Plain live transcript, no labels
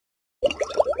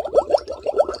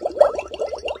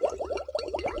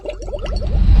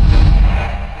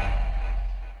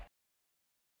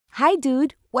Hi,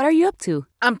 dude. What are you up to?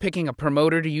 I'm picking a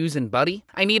promoter to use in Buddy.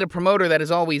 I need a promoter that is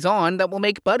always on that will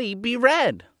make Buddy be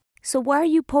red. So why are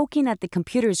you poking at the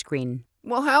computer screen?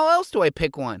 Well, how else do I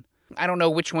pick one? I don't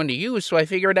know which one to use, so I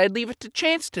figured I'd leave it to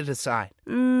Chance to decide.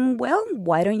 Well,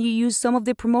 why don't you use some of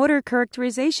the promoter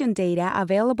characterization data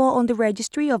available on the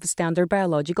Registry of Standard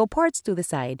Biological Parts to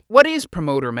decide? What is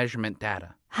promoter measurement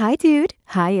data? Hi, dude.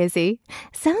 Hi, Izzy.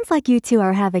 Sounds like you two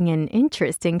are having an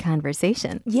interesting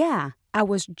conversation. Yeah, I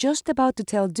was just about to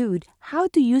tell Dude how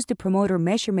to use the promoter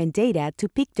measurement data to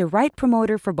pick the right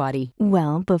promoter for Buddy.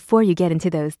 Well, before you get into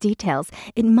those details,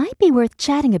 it might be worth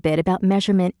chatting a bit about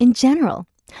measurement in general.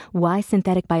 Why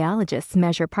synthetic biologists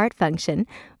measure part function,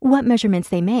 what measurements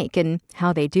they make, and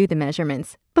how they do the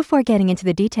measurements, before getting into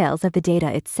the details of the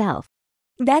data itself.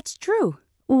 That's true.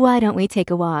 Why don't we take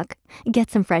a walk? Get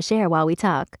some fresh air while we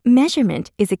talk.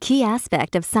 Measurement is a key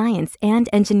aspect of science and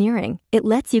engineering. It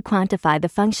lets you quantify the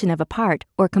function of a part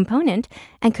or component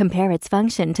and compare its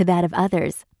function to that of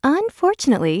others.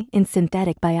 Unfortunately, in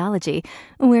synthetic biology,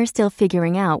 we're still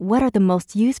figuring out what are the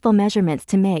most useful measurements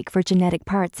to make for genetic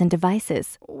parts and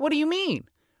devices. What do you mean?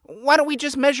 Why don't we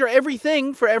just measure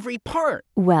everything for every part?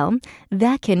 Well,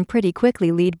 that can pretty quickly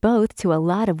lead both to a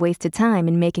lot of wasted time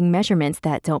in making measurements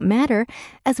that don't matter,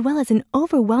 as well as an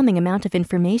overwhelming amount of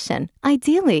information.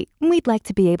 Ideally, we'd like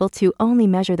to be able to only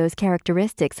measure those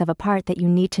characteristics of a part that you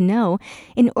need to know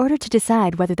in order to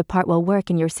decide whether the part will work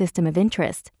in your system of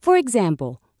interest. For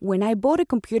example, when I bought a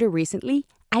computer recently,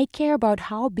 I care about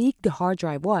how big the hard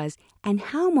drive was and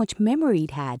how much memory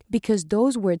it had, because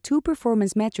those were two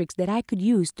performance metrics that I could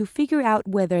use to figure out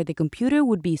whether the computer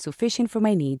would be sufficient for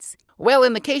my needs. Well,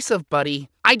 in the case of Buddy,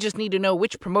 I just need to know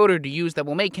which promoter to use that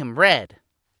will make him red.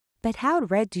 But how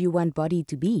red do you want Buddy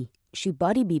to be? Should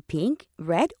Buddy be pink,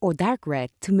 red, or dark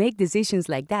red? To make decisions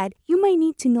like that, you might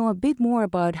need to know a bit more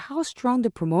about how strong the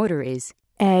promoter is.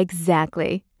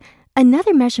 Exactly.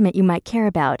 Another measurement you might care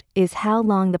about is how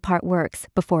long the part works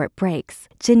before it breaks.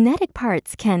 Genetic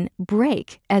parts can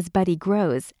break as Buddy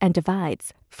grows and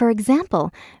divides. For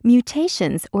example,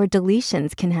 mutations or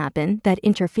deletions can happen that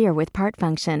interfere with part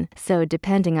function. So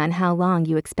depending on how long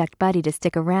you expect Buddy to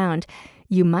stick around,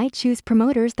 you might choose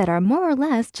promoters that are more or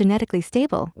less genetically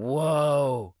stable.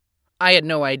 Whoa! I had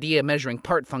no idea measuring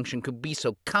part function could be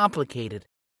so complicated.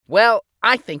 Well,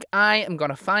 I think I am going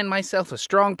to find myself a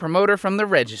strong promoter from the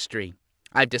registry.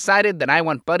 I've decided that I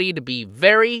want Buddy to be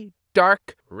very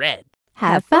dark red.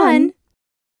 Have fun!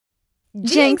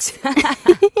 Jinx!